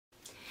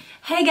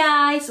Hey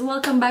guys,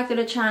 welcome back to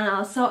the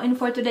channel.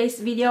 For today's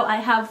video, I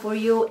have for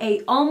you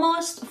a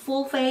almost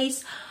full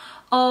face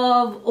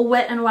of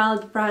Wet n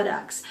Wild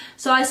products.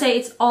 So I say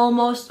it's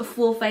almost a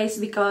full face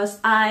because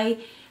I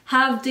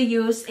have to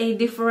use a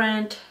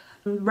different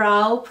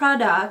brow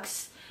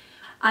products.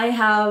 I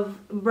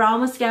have brow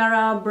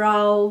mascara,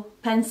 brow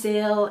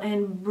pencil,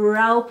 and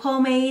brow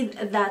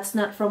pomade that's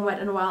not from Wet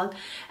n Wild,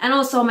 and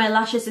also my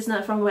lashes is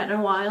not from Wet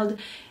n Wild,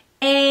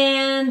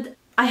 and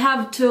I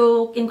have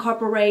to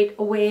incorporate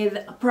with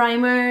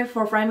primer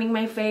for priming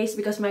my face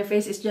because my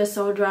face is just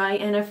so dry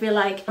and I feel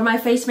like my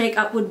face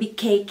makeup would be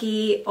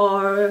cakey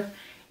or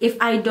if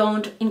I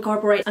don't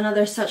incorporate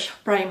another such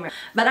primer.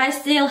 But I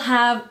still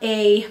have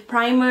a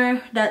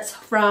primer that's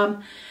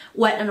from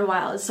Wet n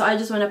Wild, so I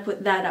just want to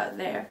put that out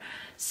there.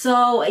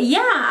 So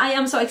yeah, I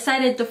am so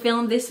excited to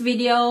film this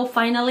video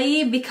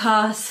finally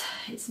because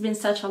it's been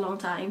such a long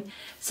time.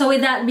 So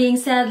with that being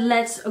said,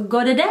 let's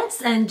go to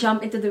dance and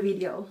jump into the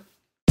video.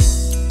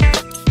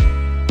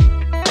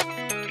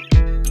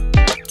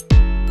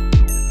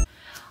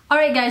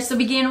 Alright guys, to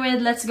begin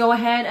with, let's go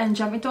ahead and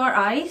jump into our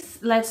eyes.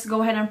 Let's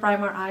go ahead and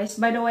prime our eyes.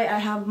 By the way, I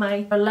have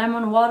my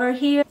lemon water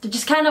here to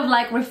just kind of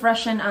like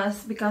refreshen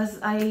us because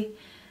I'm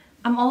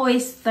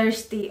always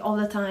thirsty all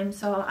the time,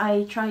 so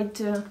I tried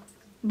to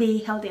be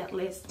healthy at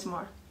least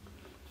more.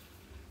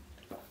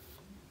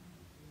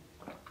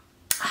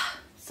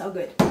 So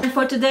good. And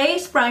for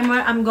today's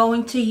primer, I'm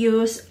going to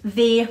use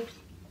the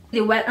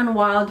Wet n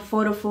Wild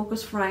Photo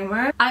Focus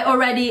Primer. I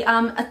already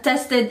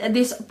tested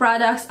these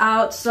products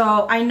out,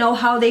 so I know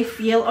how they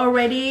feel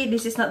already.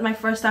 This is not my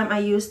first time I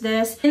use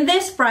this. In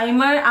this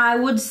primer, I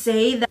would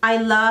say that I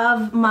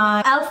love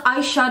my e.l.f.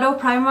 eyeshadow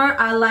primer.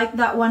 I like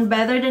that one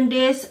better than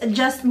this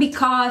just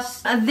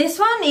because this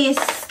one is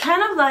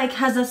kind of like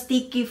has a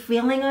sticky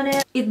feeling on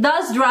it. It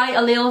does dry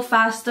a little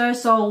faster,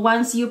 so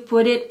once you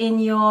put it in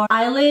your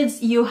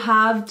eyelids, you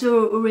have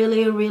to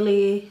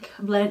really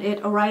blend it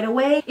right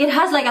away. It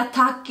has like a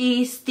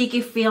tacky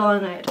sticky feel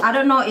on it. I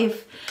don't know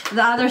if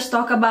the others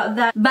talk about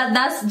that, but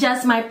that's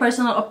just my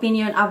personal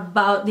opinion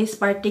about this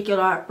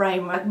particular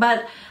primer.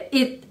 But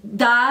it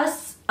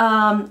does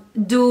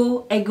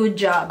do a good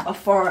job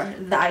for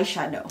the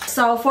eyeshadow.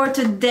 So for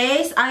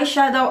today's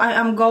eyeshadow, I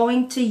am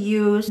going to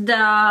use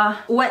the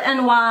Wet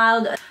n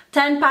Wild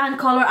 10 pan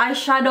color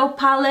eyeshadow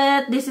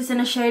palette. This is in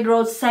the shade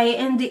Rose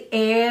in the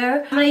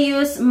Air. I'm gonna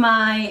use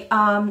my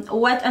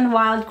Wet n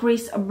Wild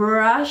crease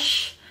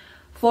brush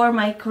for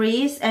my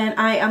crease, and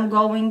I am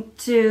going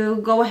to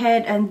go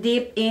ahead and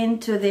dip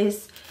into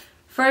this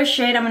first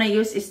shade I'm gonna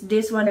use is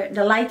this one,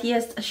 the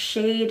lightest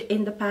shade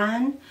in the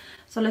pan.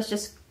 So let's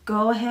just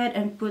go ahead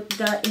and put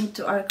that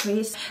into our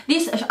crease.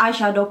 This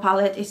eyeshadow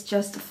palette is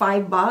just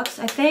 $5,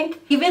 I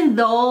think. Even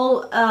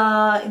though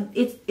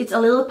it's a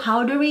little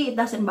powdery, it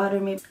doesn't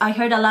bother me. I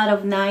heard a lot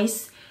of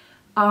nice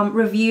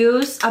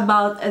reviews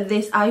about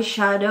this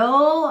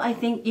eyeshadow, I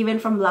think even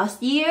from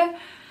last year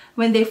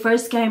when they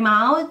first came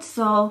out.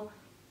 So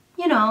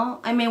you know,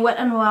 I mean, Wet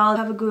n Wild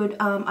have a good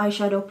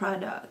eyeshadow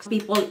products.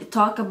 People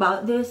talk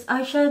about these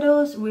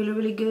eyeshadows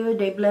really good.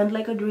 They blend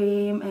like a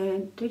dream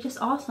and they're just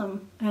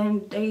awesome,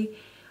 and they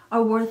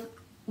are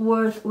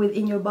worth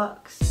within your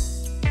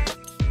bucks.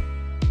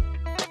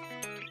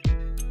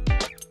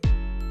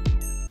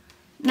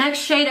 Next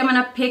shade I'm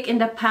gonna pick in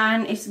the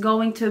pan is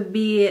going to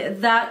be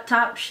that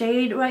top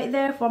shade right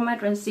there for my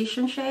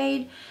transition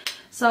shade.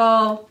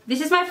 So this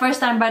is my first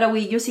time, by the way,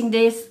 using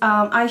this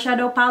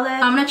eyeshadow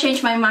palette. I'm gonna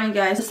change my mind,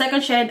 guys. The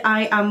second shade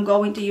I am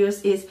going to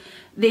use is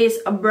this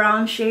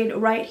brown shade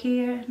right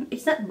here.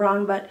 It's not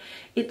brown, but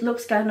it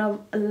looks kind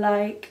of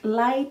like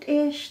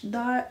lightish,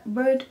 dark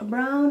burnt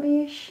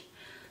brownish,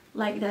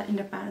 like that in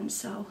the pan.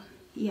 So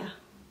yeah.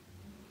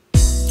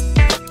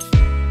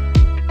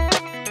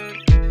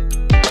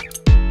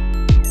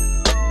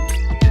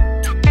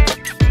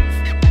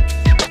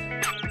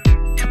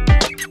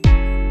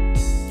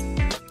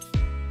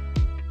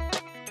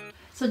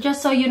 So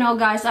just so you know,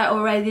 guys, I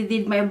already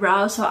did my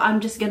brows, so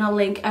I'm just gonna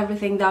link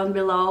everything down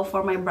below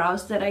for my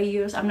brows that I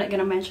use. I'm not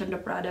gonna mention the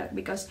product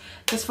because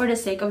just for the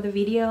sake of the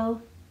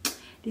video,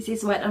 this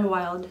is Wet n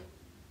Wild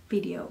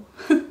video.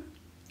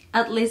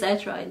 At least I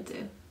tried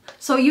to.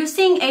 So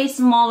using a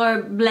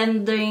smaller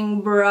blending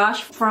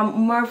brush from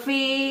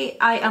Murphy,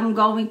 I am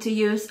going to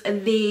use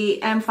the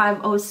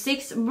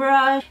M506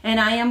 brush, and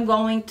I am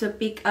going to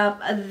pick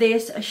up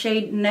this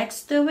shade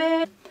next to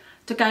it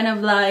to kind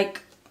of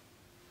like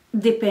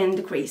dip in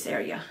the crease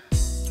area.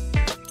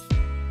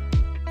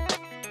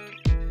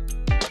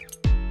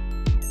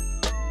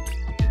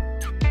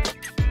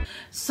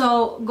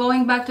 So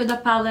going back to the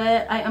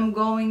palette, I am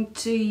going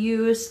to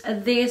use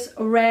this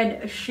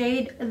red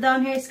shade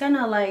down here. It's kind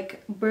of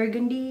like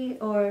burgundy,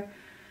 or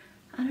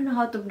I don't know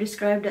how to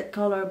describe that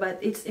color, but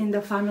it's in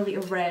the family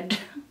of red.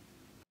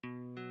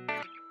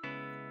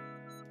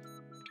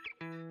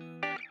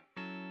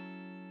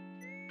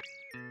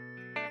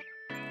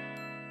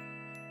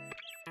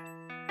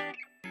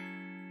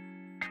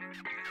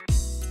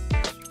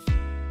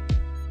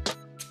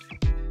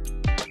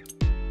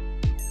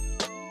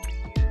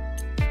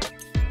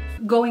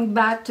 going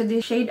back to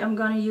this shade, I'm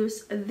gonna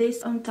use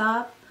this on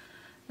top,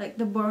 like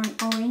the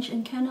burnt orange,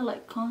 and kind of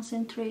like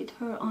concentrate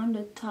her on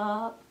the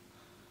top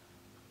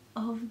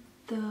of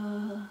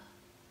the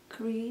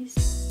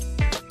crease.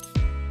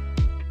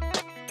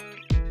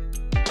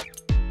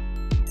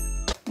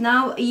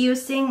 Now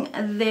using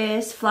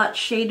this flat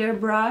shader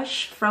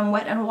brush from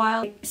Wet n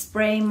Wild,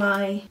 spray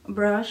my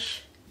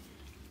brush.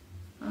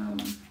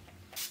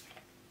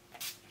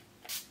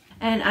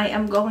 And I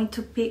am going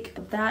to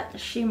pick that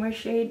shimmer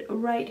shade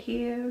right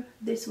here,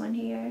 this one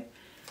here,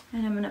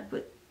 and I'm gonna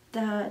put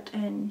that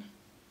in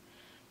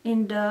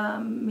the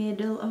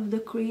middle of the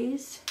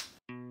crease.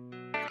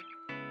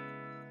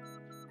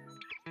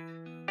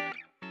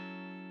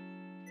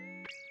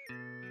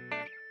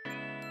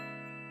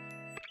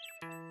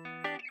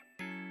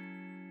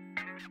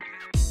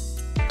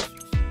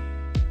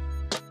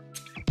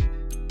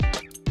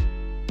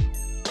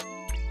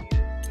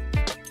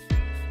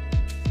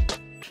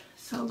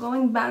 So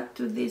going back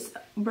to this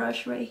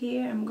brush right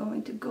here, I'm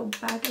going to go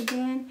back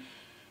again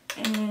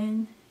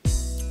and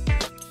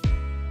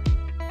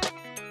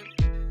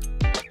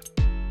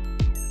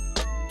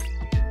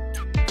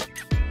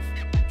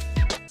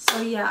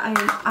so yeah,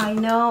 I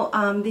know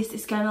this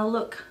is gonna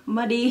look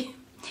muddy,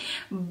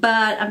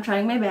 but I'm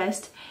trying my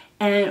best,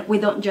 and we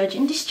don't judge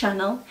in this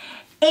channel.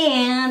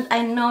 And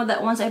I know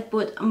that once I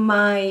put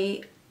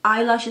my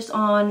eyelashes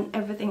on,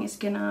 everything is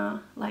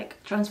gonna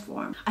like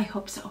transform. I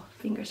hope so,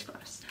 fingers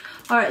crossed.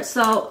 Alright,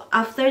 so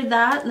after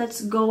that,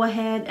 let's go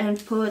ahead and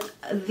put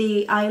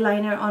the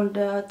eyeliner on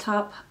the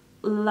top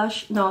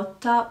lash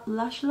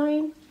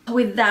line.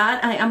 With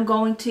that, I am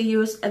going to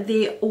use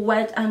the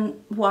Wet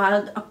n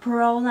Wild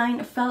Pro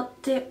Line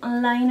felt tip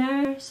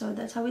liner. So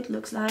that's how it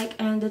looks like,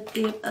 and the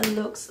tip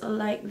looks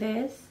like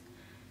this.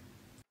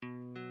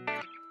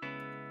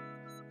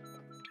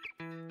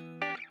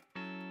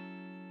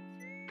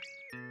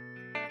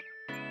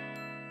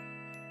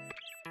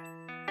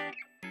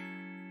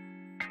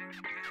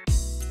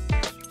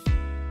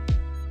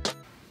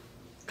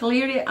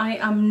 Clearly, I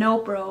am no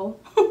pro.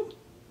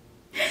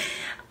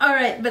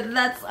 Alright, but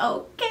that's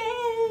okay.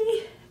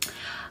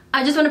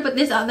 I just want to put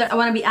this out there. I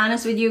want to be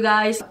honest with you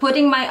guys.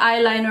 Putting my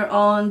eyeliner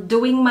on,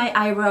 doing my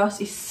eyebrows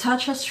is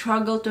such a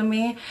struggle to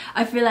me.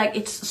 I feel like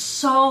it's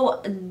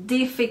so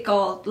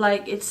difficult.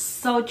 Like, it's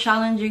so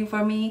challenging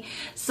for me.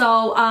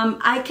 So,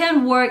 I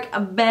can work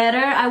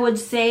better, I would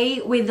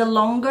say, with the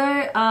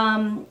longer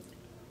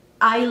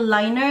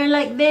eyeliner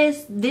like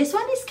this. This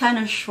one is kind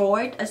of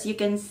short, as you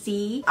can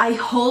see. I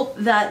hope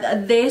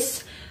that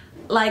this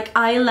like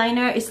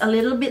eyeliner is a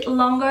little bit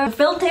longer. The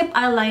felt tip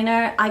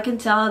eyeliner, I can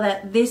tell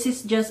that this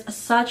is just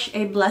such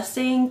a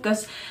blessing,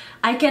 because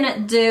I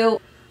cannot do.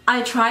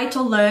 I try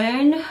to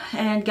learn,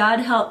 and God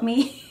help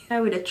me.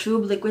 With a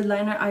tube liquid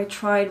liner, I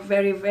tried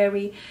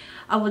very,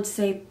 I would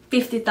say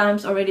 50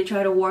 times already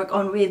try to work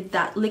on with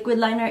that liquid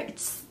liner.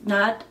 It's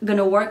not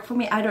gonna work for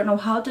me. I don't know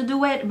how to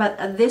do it,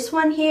 but this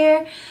one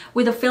here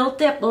with a felt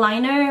tip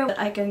liner,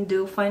 I can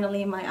do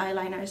finally my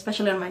eyeliner,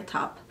 especially on my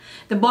top.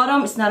 The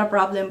bottom is not a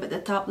problem, but the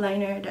top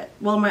liner, that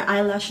well, my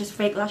eyelashes,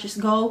 fake lashes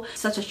go,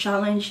 such a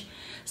challenge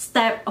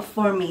step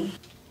for me.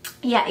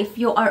 Yeah, if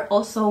you are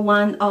also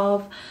one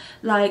of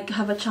like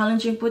have a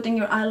challenge in putting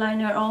your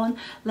eyeliner on,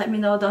 let me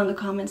know down in the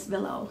comments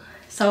below,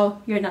 so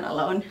you're not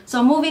alone.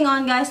 So moving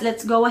on, guys,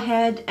 let's go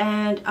ahead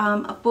and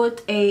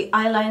put a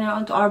eyeliner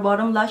onto our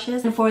bottom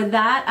lashes. And for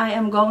that, I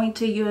am going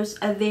to use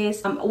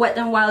this Wet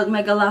n Wild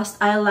Mega Last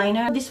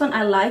eyeliner. This one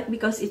I like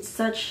because it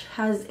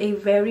has a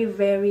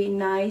very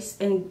nice,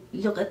 and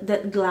look at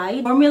that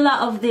glide. Formula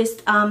of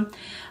this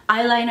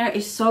eyeliner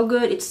is so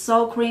good. It's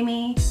so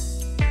creamy.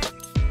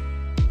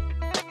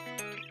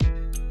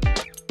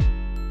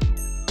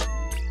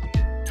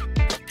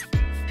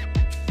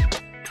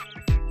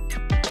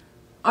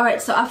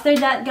 Alright, so after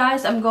that,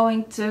 guys, I'm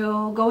going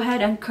to go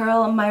ahead and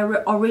curl my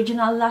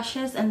original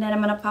lashes, and then I'm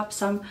gonna pop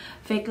some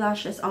fake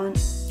lashes on.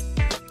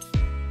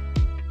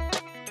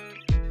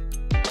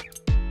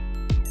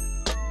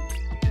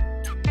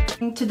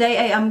 Today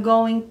I am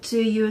going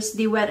to use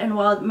the Wet n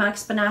Wild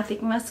Max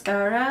Fanatic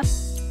Mascara.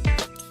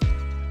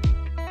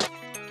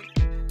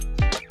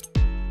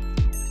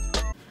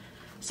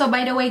 So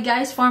by the way,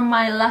 guys, for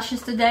my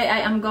lashes today, I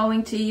am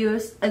going to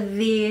use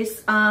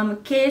these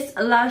Kiss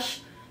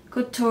Lash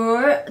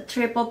Couture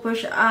Triple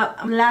Push Up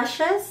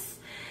lashes.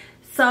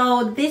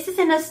 So this is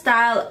in a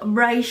style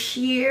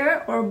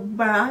brashier or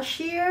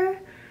brashier,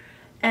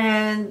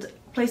 and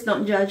please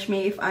don't judge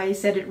me if I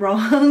said it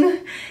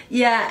wrong.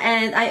 Yeah,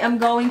 and I am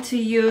going to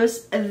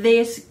use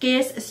this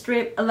Kiss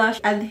Strip Lash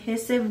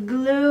Adhesive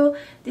Glue.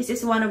 This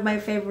is one of my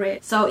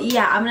favorites. So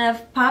yeah, I'm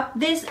gonna pop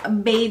these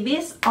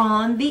babies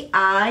on the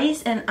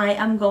eyes, and I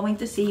am going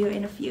to see you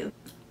in a few.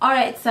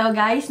 Alright, so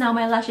guys, now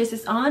my lashes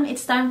is on.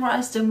 It's time for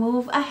us to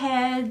move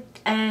ahead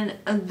and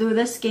do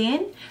the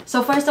skin.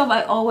 So first off,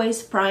 I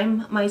always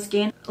prime my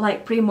skin,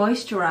 like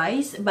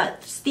pre-moisturize,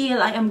 but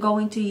still I am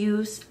going to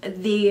use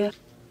the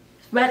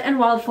Wet n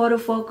Wild Photo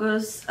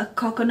Focus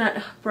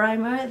Coconut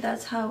Primer.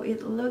 That's how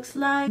it looks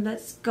like.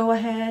 Let's go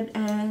ahead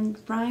and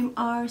prime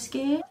our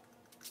skin.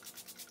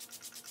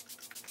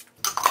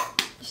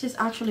 This is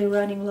actually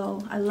running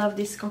low. I love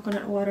this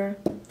coconut water.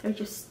 They're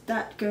just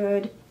that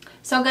good.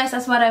 So guys,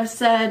 that's what I've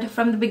said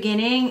from the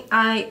beginning.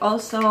 I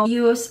also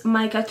use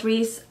my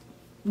Catrice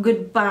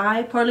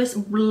Goodbye Poreless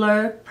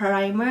Blur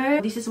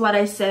Primer. This is what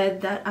I said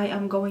that I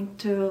am going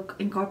to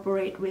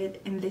incorporate with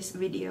in this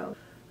video.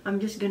 I'm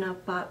just gonna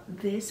pop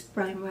this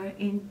primer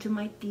into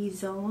my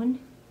T-zone.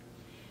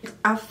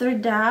 After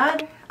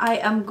that, I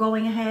am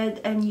going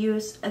ahead and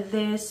use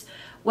this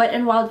Wet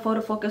n Wild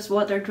Photo Focus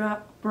Water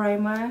Drop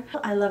Primer.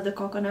 I love the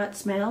coconut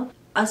smell.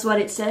 As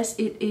what it says,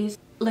 it is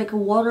like a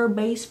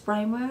water-based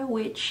primer,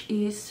 which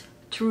is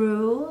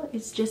true.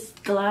 It's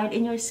just glide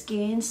in your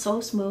skin, so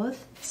smooth.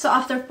 So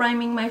after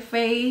priming my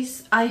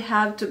face, I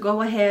have to go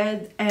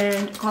ahead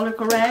and color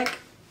correct.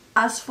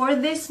 As for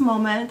this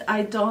moment,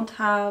 I don't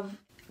have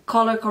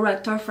color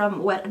corrector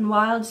from Wet n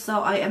Wild,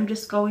 so I am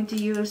just going to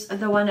use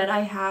the one that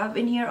I have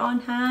in here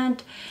on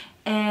hand,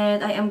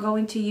 and I am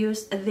going to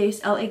use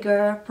this LA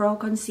Girl Pro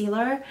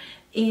Concealer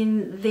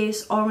in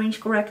this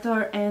orange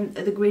corrector and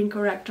the green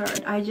corrector.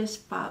 And I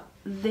just pop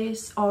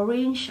this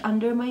orange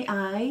under my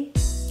eye.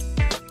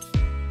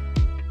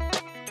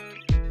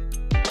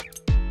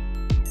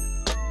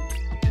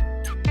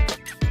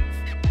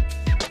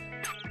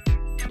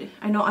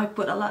 I know I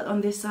put a lot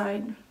on this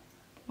side,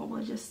 but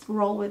we'll just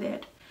roll with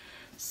it.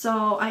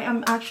 So I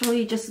am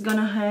actually just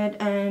gonna head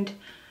and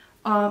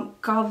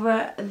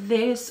cover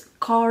this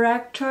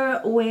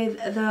corrector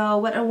with the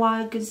Wet n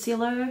Wild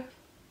concealer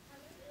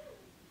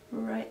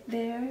right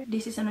there.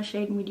 This is in a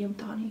shade medium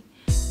tawny.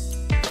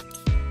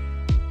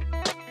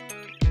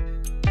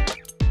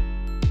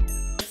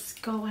 Let's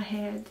go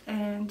ahead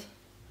and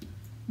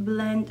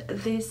blend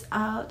this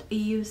out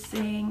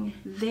using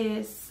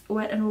this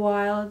Wet n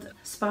Wild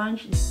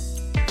sponge.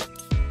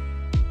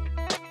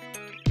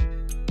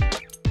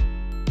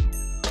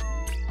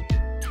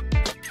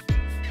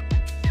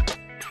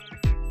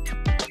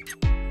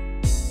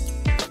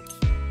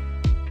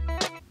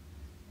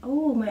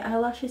 Oh, my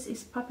eyelashes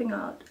is popping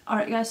out.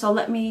 Alright guys, so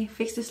let me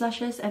fix these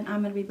lashes and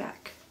I'm gonna be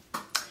back.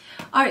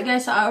 Alright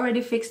guys, so I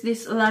already fixed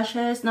these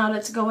lashes. Now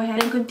let's go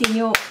ahead and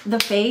continue the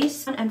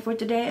face. And for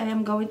today, I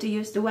am going to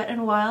use the Wet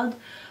n Wild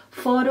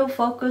Photo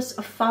Focus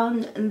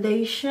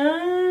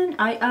Foundation.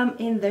 I am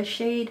in the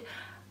shade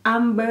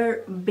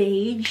Amber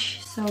Beige.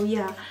 So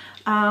yeah,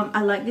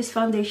 I like this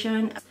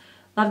foundation.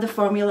 Love the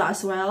formula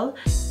as well.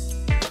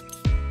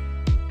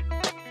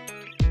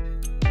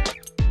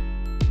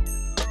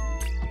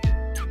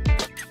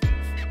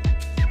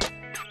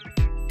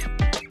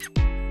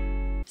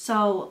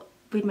 So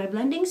with my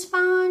blending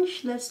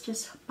sponge, let's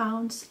just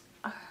bounce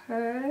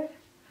her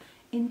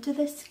into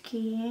the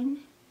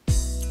skin.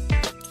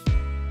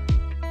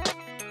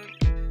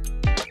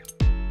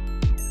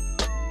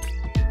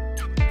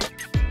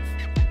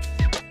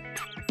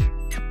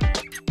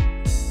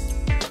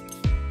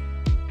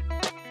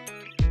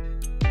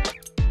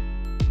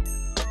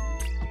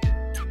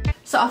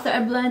 So after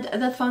I blend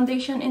that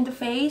foundation in the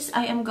face,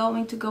 I am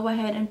going to go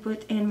ahead and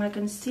put in my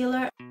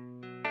concealer.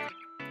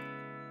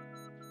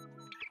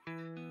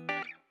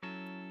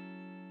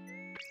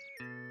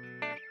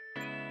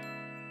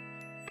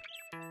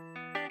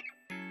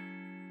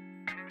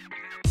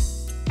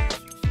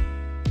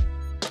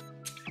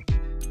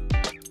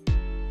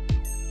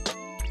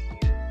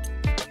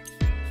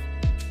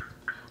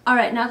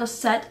 Alright, now to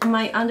set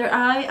my under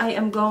eye, I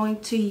am going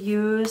to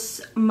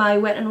use my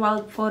Wet n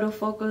Wild Photo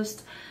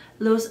Focused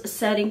Loose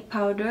Setting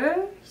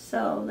Powder.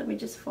 So let me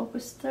just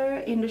focus her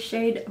in the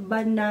shade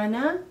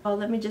Banana. Oh,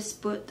 let me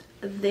just put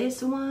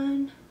this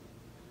one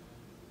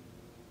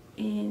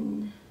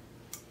in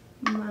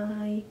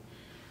my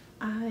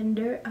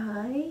under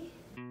eye.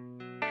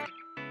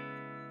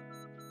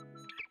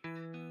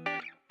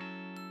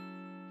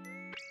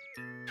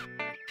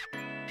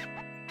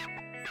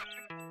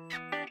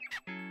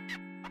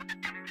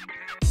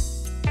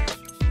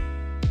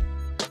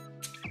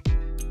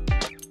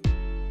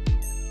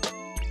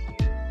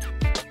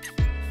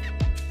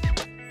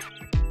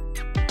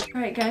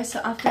 Alright guys, so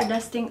after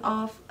dusting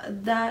off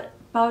that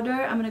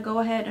powder, I'm gonna go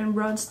ahead and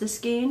bronze the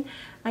skin.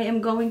 I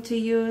am going to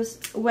use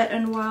Wet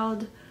n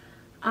Wild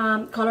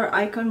Color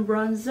Icon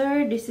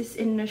Bronzer. This is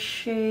in the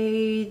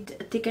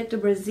shade Ticket to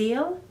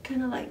Brazil.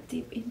 Kind of like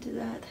deep into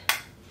that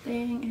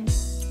thing.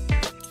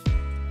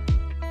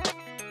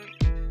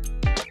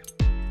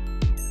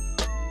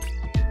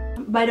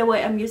 And by the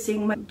way, I'm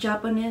using my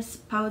Japanese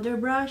powder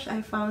brush.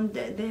 I found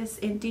this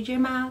in TJ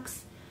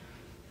Maxx.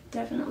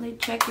 Definitely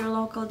check your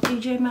local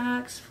TJ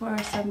Maxx for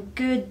some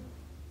good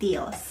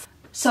deals.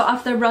 So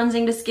after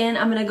bronzing the skin,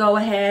 I'm gonna go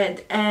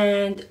ahead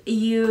and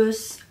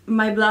use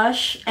my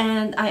blush,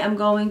 and I am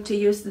going to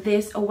use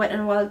this Wet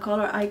n Wild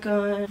Color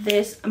Icon,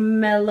 this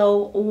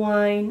Mellow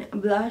Wine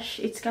blush.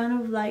 It's kind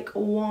of like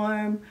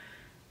warm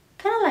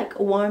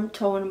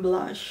tone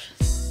blush.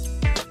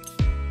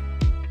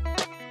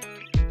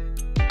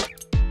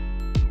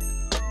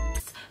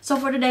 So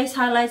for today's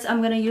highlights,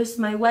 I'm gonna use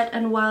my Wet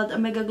n Wild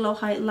Mega Glow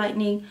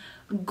Highlighting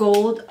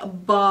Gold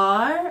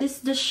Bar. This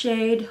is the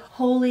shade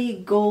Holy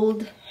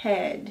Gold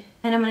Head.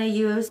 And I'm gonna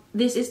use,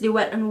 this is the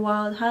Wet n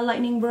Wild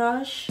Highlighting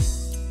Brush.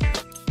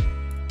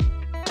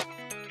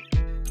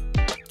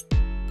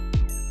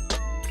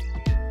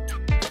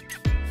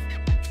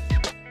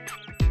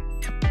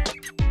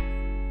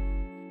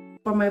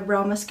 for my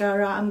brow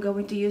mascara, I'm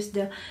going to use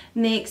the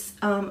NYX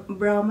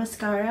brow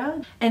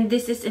mascara, and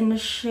this is in the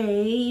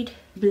shade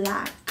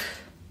Black.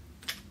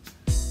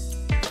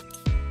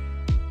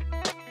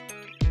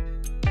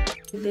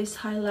 This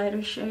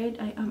highlighter shade,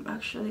 I am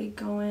actually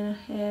going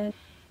ahead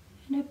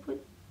and I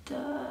put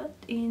that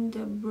in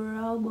the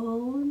brow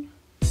bone.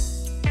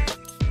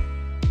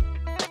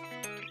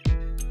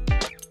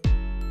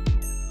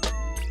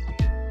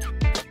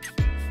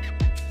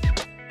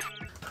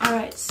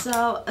 Alright,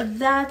 so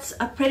that's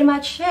pretty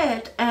much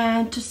it.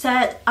 And to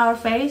set our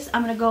face,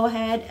 I'm gonna go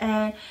ahead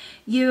and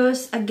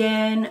use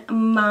again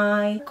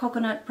my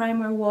coconut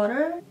primer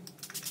water.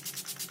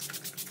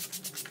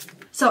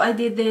 So I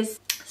did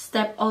this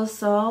step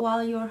also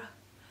while your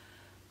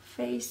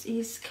face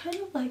is kind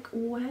of like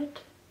wet.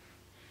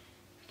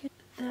 Get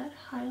that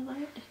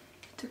highlight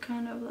to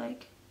kind of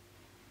like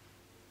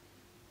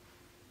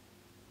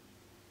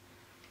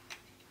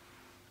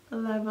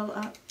level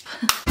up.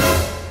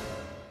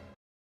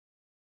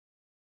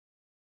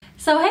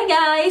 So hey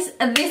guys,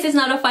 this is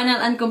not a final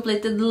and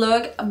completed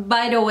look.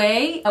 By the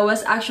way, I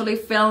was actually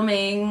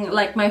filming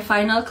like my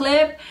final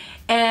clip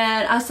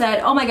and I said,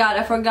 oh my god,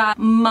 I forgot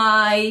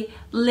my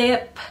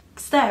lip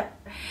step.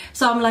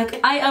 So I'm like,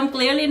 I am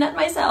clearly not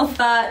myself.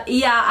 But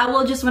yeah, I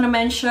will just want to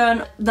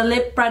mention the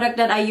lip product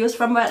that I use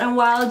from Wet n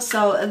Wild.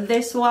 So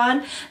this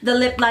one, the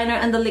lip liner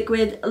and the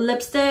liquid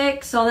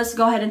lipstick. So let's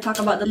go ahead and talk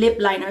about the lip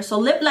liner. So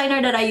lip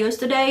liner that I used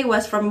today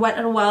was from Wet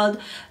n Wild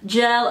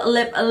Gel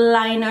Lip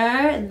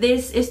Liner.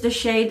 This is the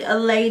shade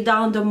Lay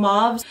Down the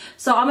Mauve.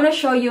 So I'm gonna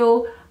show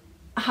you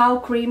how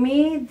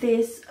creamy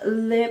this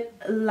lip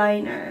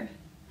liner.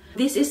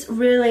 This is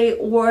really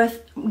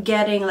worth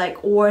getting,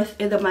 like worth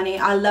the money.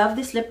 I love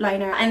this lip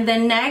liner. And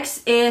then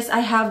next is I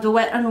have the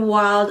Wet n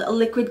Wild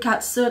Liquid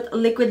Catsuit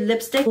Liquid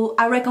Lipstick.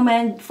 I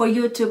recommend for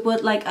you to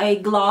put like a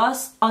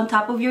gloss on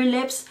top of your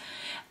lips,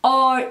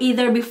 or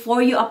either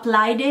before you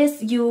apply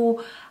this,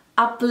 you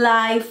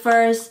apply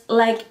first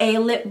like a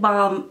lip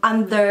balm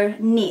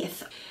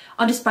underneath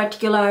on this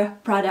particular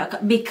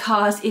product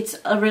because it's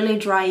really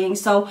drying.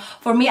 So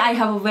for me, I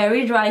have a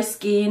very dry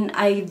skin.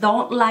 I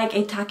don't like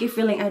a tacky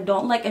feeling. I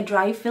don't like a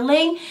dry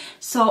feeling.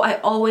 So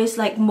I always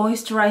like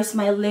moisturize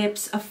my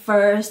lips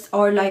first,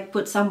 or like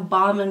put some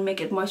balm and make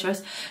it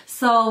moisturized.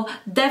 So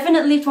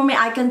definitely for me,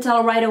 I can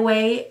tell right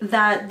away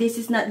that this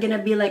is not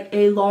gonna be like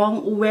a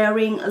long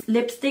wearing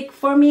lipstick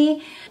for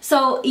me.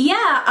 So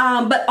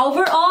yeah, but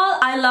overall,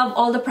 I love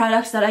all the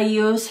products that I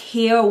use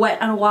here.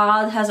 Wet n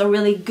Wild has a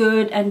really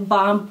good and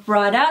bomb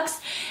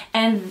products,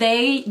 and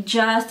they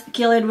just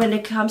kill it when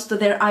it comes to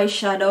their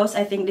eyeshadows.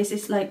 I think this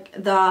is like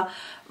the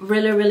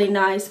really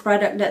nice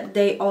product that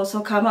they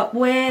also come up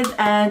with.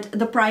 And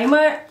the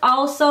primer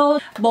also,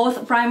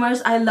 both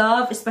primers I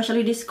love,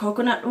 especially these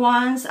coconut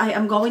ones. I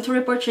am going to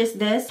repurchase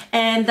this.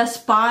 And the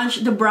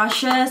sponge, the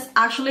brushes,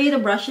 actually the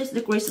brushes,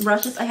 the crease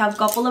brushes, I have a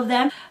couple of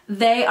them.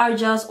 They are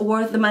just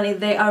worth the money.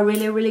 They are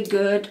really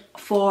good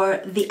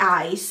for the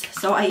eyes.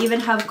 So I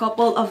even have a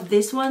couple of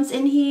these ones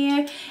in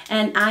here,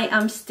 and I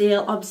am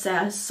still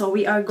obsessed. So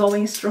we are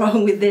going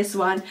strong with this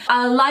one.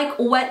 I like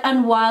Wet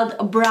n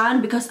Wild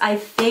brand because I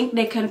think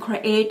they can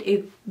create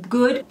a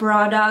good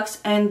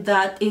products and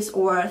that is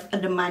worth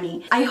the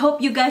money. I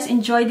hope you guys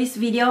enjoyed this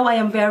video. I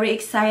am very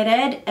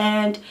excited,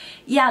 and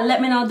yeah,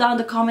 let me know down in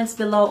the comments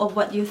below of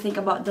what you think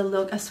about the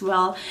look as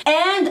well.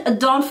 And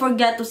don't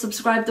forget to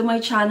subscribe to my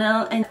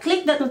channel and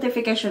click that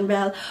notification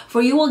bell,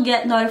 for you will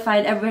get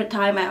notified every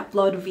time I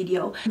upload a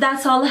video.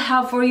 That's all I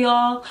have for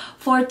y'all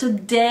for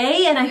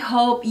today, and I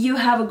hope you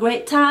have a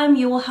great time.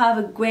 You will have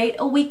a great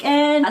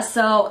weekend.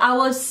 So I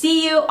will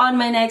see you on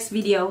my next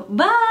video.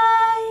 Bye!